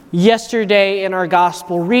Yesterday in our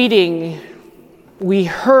gospel reading, we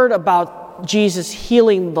heard about Jesus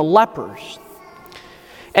healing the lepers.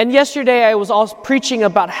 And yesterday I was also preaching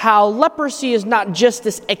about how leprosy is not just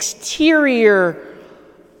this exterior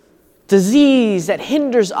disease that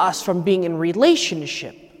hinders us from being in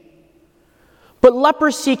relationship, but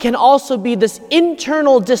leprosy can also be this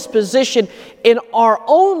internal disposition in our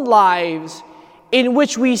own lives in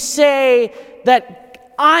which we say that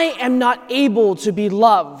I am not able to be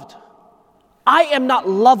loved. I am not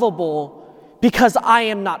lovable because I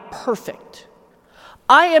am not perfect.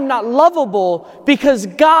 I am not lovable because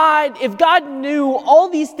if God knew all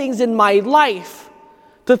these things in my life,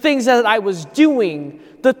 the things that I was doing,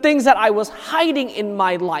 the things that I was hiding in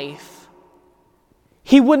my life,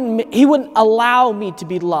 He wouldn't allow me to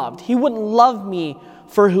be loved. He wouldn't love me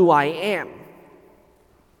for who I am.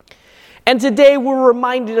 And today we're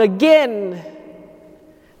reminded again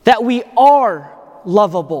that we are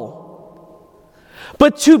lovable.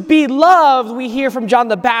 But to be loved, we hear from John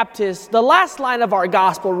the Baptist, the last line of our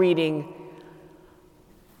gospel reading,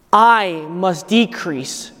 I must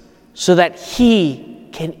decrease so that He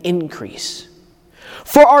can increase.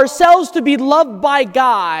 For ourselves to be loved by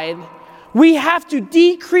God, we have to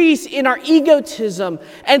decrease in our egotism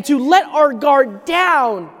and to let our guard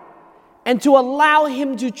down and to allow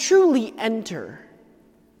Him to truly enter.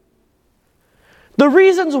 The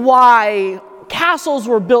reasons why castles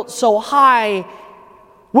were built so high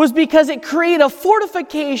was because it created a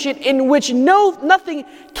fortification in which nothing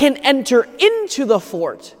can enter into the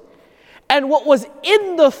fort. And what was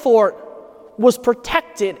in the fort was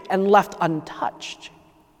protected and left untouched.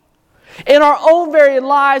 In our own very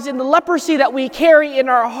lives, in the leprosy that we carry in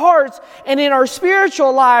our hearts and in our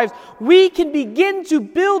spiritual lives, we can begin to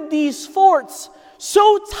build these forts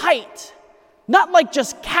so tight, not like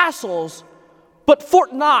just castles, but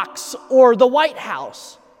Fort Knox or the White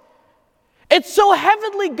House. It's so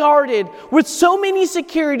heavily guarded with so many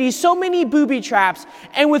security, so many booby traps,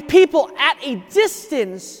 and with people at a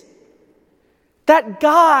distance that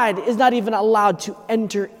God is not even allowed to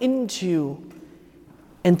enter into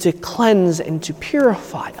and to cleanse and to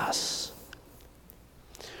purify us.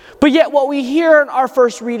 But yet what we hear in our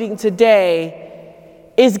first reading today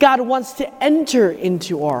is God wants to enter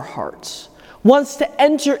into our hearts, wants to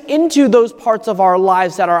enter into those parts of our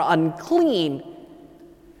lives that are unclean,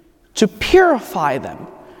 to purify them,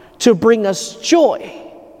 to bring us joy.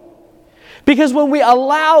 Because when we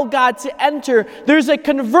allow God to enter, there's a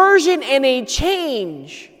conversion and a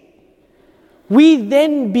change. We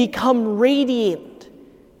then become radiant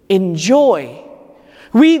in joy.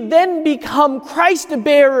 We then become Christ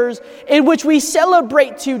bearers in which we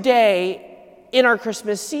celebrate today in our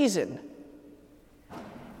Christmas season.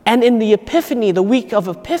 And in the Epiphany, the week of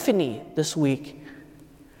Epiphany this week,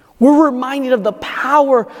 we're reminded of the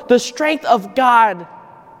power, the strength of God,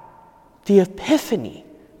 the Epiphany,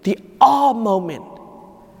 the awe moment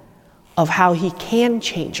of how He can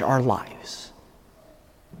change our lives.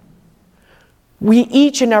 We,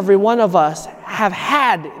 each and every one of us, have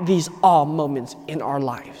had these awe moments in our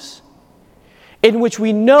lives in which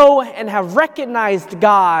we know and have recognized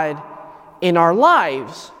God in our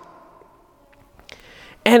lives.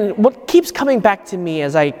 And what keeps coming back to me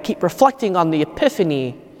as I keep reflecting on the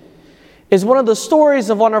Epiphany is one of the stories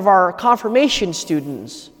of one of our confirmation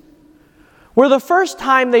students, where the first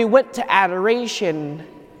time they went to adoration,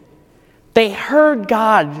 they heard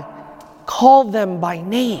God call them by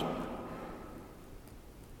name.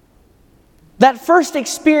 That first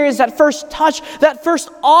experience, that first touch, that first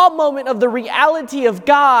awe moment of the reality of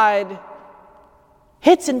God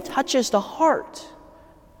hits and touches the heart.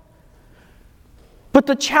 But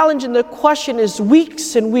the challenge and the question is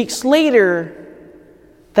weeks and weeks later,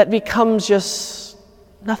 that becomes just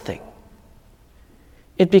nothing.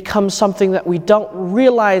 It becomes something that we don't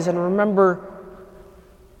realize and remember.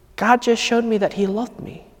 God just showed me that He loved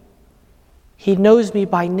me. He knows me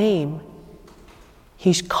by name.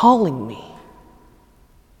 He's calling me.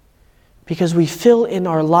 Because we fill in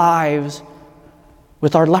our lives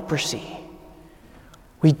with our leprosy.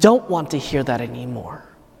 We don't want to hear that anymore.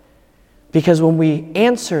 Because when we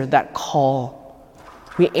answer that call,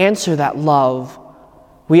 we answer that love,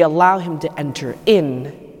 we allow Him to enter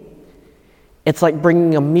in. It's like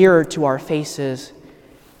bringing a mirror to our faces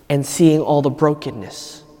and seeing all the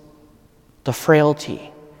brokenness, the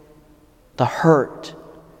frailty, the hurt,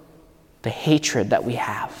 the hatred that we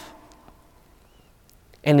have.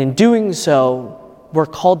 And in doing so, we're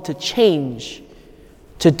called to change,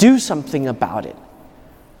 to do something about it,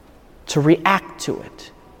 to react to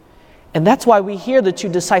it. And that's why we hear the two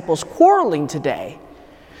disciples quarreling today.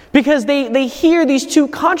 because they hear these two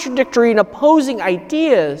contradictory and opposing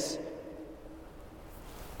ideas.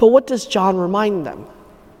 But what does John remind them?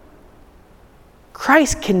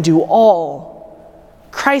 Christ can do all.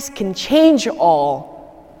 Christ can change all.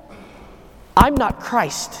 I'm not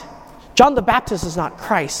Christ. John the Baptist is not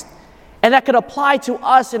Christ. And that could apply to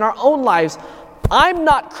us in our own lives. I'm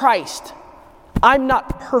not Christ. I'm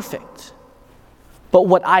not perfect. But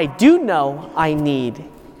what I do know I need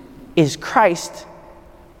is Christ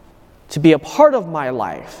to be a part of my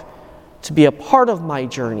life, to be a part of my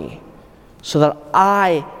journey, so that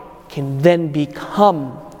I can then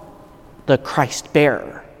become the Christ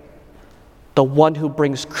bearer, the one who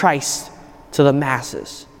brings Christ to the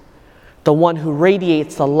masses, the one who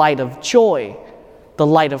radiates the light of joy, the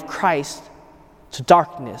light of Christ to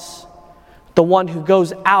darkness, the one who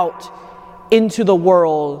goes out into the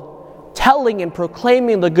world telling and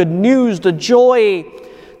proclaiming the good news, the joy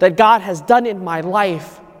that God has done in my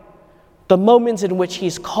life, the moments in which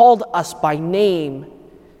He's called us by name,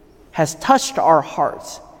 has touched our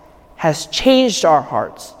hearts, has changed our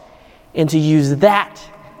hearts, and to use that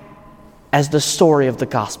as the story of the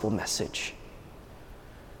gospel message.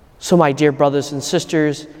 So, my dear brothers and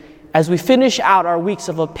sisters, as we finish out our weeks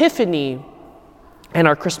of Epiphany and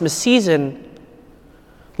our Christmas season,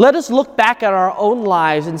 let us look back at our own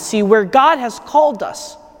lives and see where God has called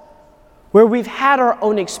us, where we've had our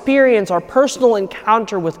own experience, our personal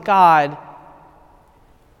encounter with God,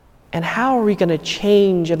 and how are we going to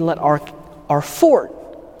change and let our fort,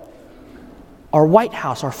 our White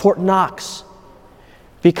House, our Fort Knox,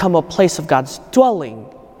 become a place of God's dwelling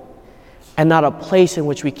and not a place in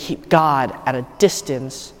which we keep God at a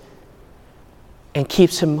distance and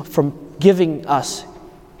keeps Him from giving us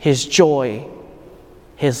His joy,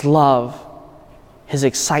 His love, His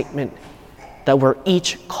excitement that we're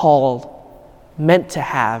each called, meant to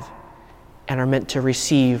have, and are meant to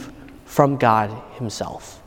receive from God Himself.